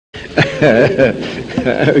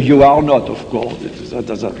You are not, of course. That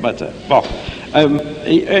doesn't matter. Well,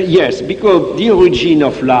 yes, because the origin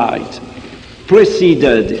of light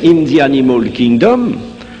preceded in the animal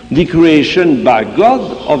kingdom the creation by God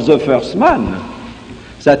of the first man.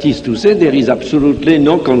 That is to say, there is absolutely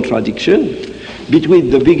no contradiction between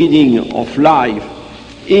the beginning of life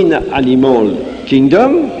in animal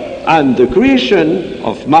kingdom and the creation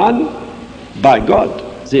of man by God.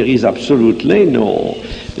 There is absolutely not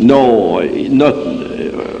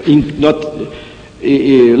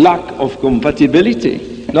a lack of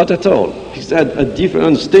compatibility, not at all. It's at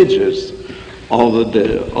different stages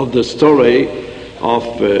of the story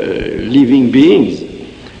of living beings.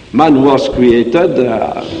 Man was created,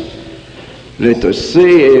 let us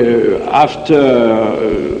say, after,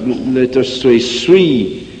 let us say,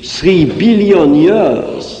 3 billion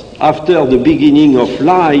years after the beginning of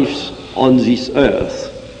life on this earth.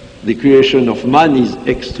 The creation of man is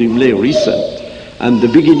extremely recent, and the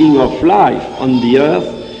beginning of life on the earth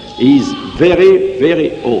is very,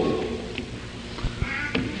 very old.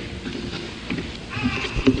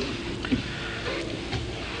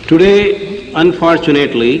 Today,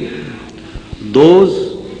 unfortunately,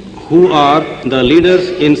 those who are the leaders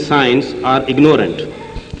in science are ignorant,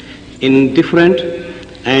 indifferent,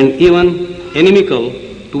 and even inimical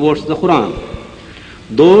towards the Quran.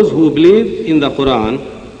 Those who believe in the Quran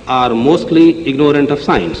are mostly ignorant of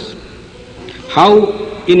science. How,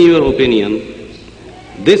 in your opinion,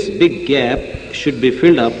 this big gap should be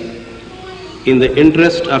filled up in the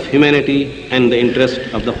interest of humanity and the interest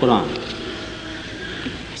of the Quran?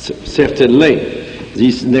 Certainly,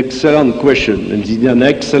 this is an excellent question and this is an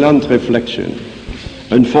excellent reflection.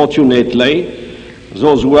 Unfortunately,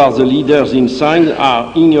 those who are the leaders in science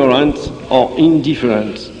are ignorant or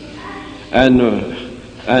indifferent, and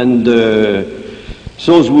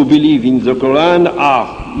those who believe in the Quran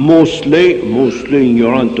are mostly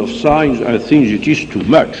ignorant of science. I think it is too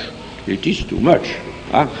much. It is too much,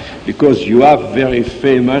 because you have very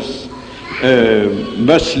famous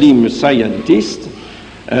Muslim scientists.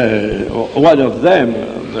 One of them,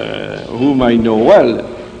 whom I know well,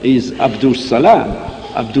 is Abdul Salam.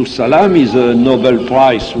 Abdul Salam is a Nobel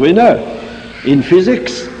Prize winner in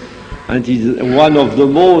physics, and is one of the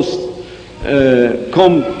most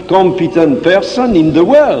competent person in the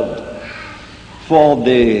world for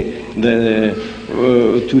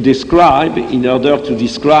to describe, in order to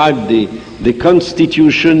describe the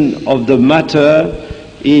constitution of the matter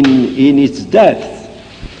in its depth.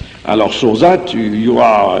 Alors, so that you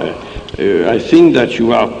are, I think that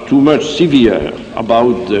you are too much severe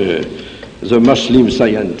about the Muslim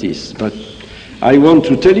scientists. But I want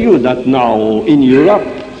to tell you that now in Europe,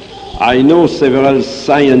 I know several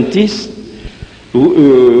scientists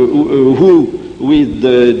who with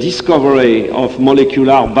the discovery of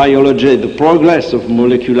molecular biology, the progress of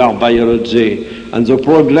molecular biology and the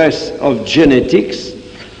progress of genetics,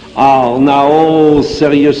 are now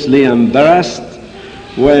seriously embarrassed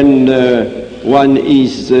when one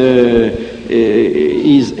is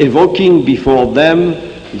evoking before them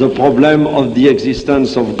the problem of the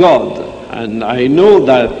existence of God. And I know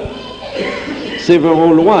that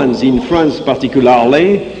several ones in France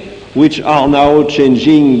particularly, which are now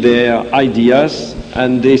changing their ideas,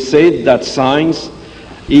 and they said that science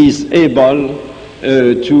is able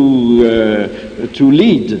to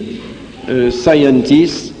lead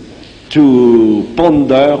scientists to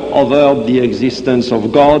ponder over the existence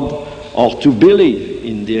of God or to believe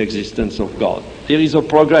in the existence of God. There is a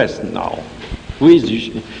progress now with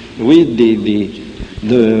the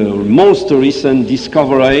most recent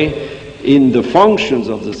discovery in the functions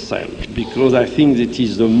of the cell, because I think it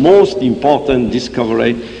is the most important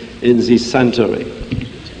discovery in this century.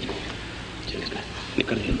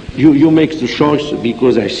 You make the choice,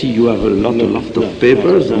 because I see you have a lot of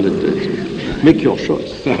papers, and make your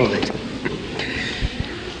choice.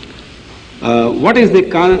 What is the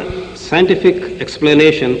scientific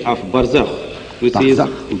explanation of barzakh, which is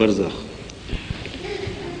barzakh,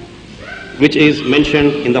 which is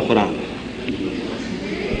mentioned in the Quran?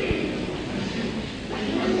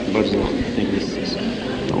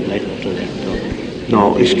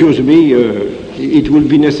 No, excuse me, it will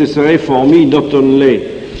be necessary for me not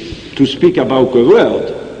only to speak about a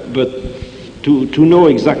word, but to know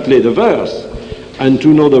exactly the verse, and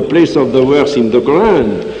to know the place of the verse in the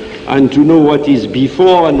Quran, and to know what is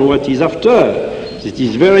before and what is after. It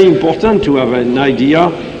is very important to have an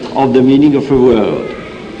idea of the meaning of a word.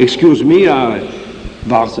 Excuse me, I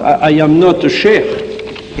am not a sheikh.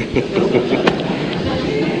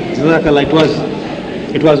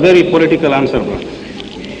 It was very political answer, but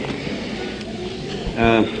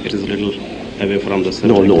it is a little away from the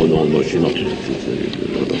subject. No, she's not.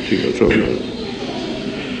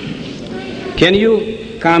 Can you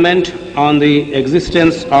comment on the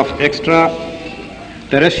existence of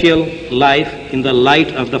extraterrestrial life in the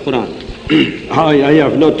light of the Quran? I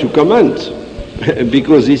have not to comment,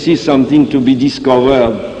 because this is something to be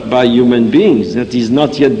discovered by human beings that is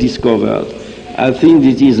not yet discovered. I think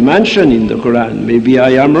it is mentioned in the Quran. Maybe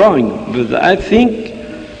I am wrong, but I think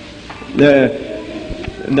the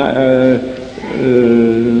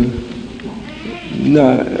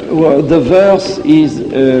verse is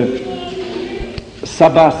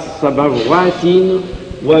سبع سماوات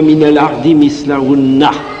ومن الأرض مثلهن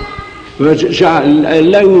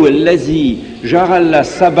له الذي جعل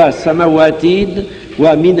سبع سماوات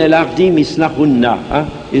ومن الأرض مثلهن.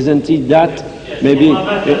 Isn't it that? Maybe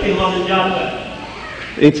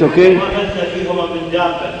it's okay.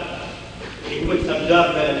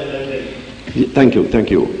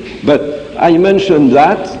 Thank you. But I mentioned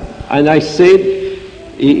that, and I said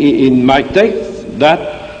in my text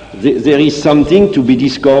that there is something to be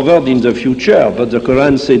discovered in the future, but the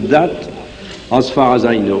Quran said that as far as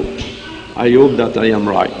I know. I hope that I am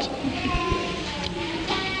right.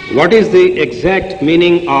 What is the exact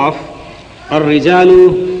meaning of الرجال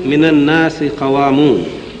من الناس قوامون?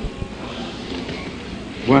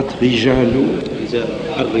 What rijalu?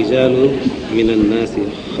 الرجال من الناس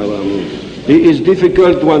قوامون. It is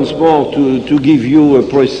difficult once more to give you a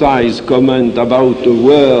precise comment about the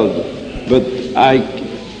word, but I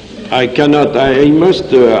cannot, I must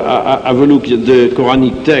have a look at the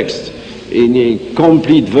Quranic text in a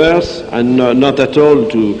complete verse and not at all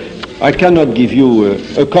I cannot give you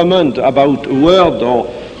a comment about a word or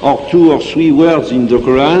two or three words in the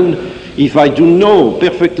Quran if I do know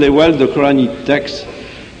perfectly well the Quranic text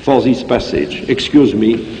for this passage. Excuse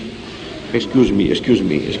me. We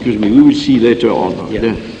will see later on.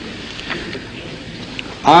 Yeah.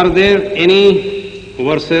 Are there any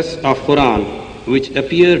verses of Quran which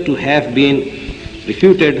appear to have been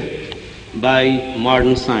refuted by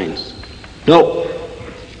modern science? No,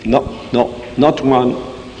 not one.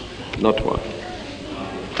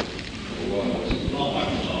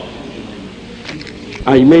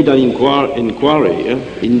 I made an inquiry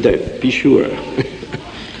in depth, be sure.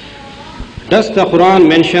 Does the Quran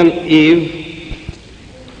mention Eve?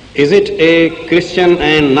 Is it a Christian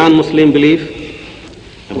and non-Muslim belief?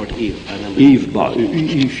 About Eve. Eve, but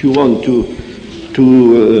if you want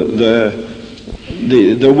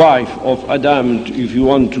the wife of Adam, if you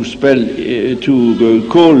want to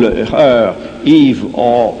call her Eve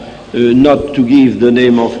or not to give the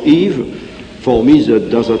name of Eve, for me that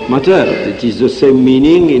doesn't matter. It is the same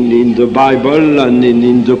meaning in the Bible and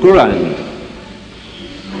in the Quran.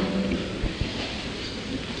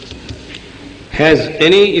 Has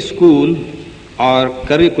any school or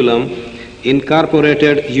curriculum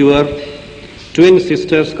incorporated your twin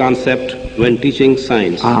sisters concept when teaching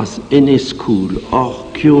science? Has any school or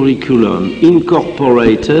curriculum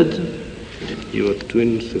incorporated your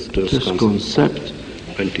twin sisters concept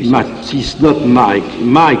when teaching science? It's not my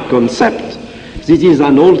concept. This is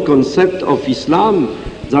an old concept of Islam.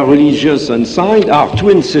 The religious and science are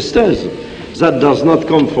twin sisters. That does not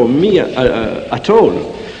come from me at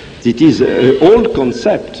all. It is an old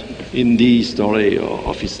concept in the history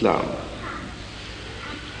of Islam.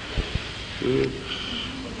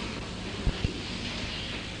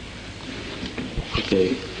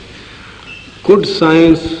 Okay. Could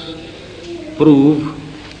science prove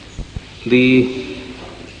the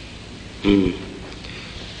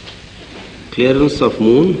clearance of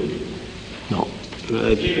moon? No.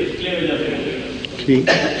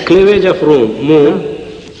 Cleavage of moon.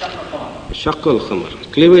 شق القمر.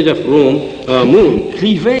 Cleavage of moon.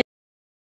 Cleavage.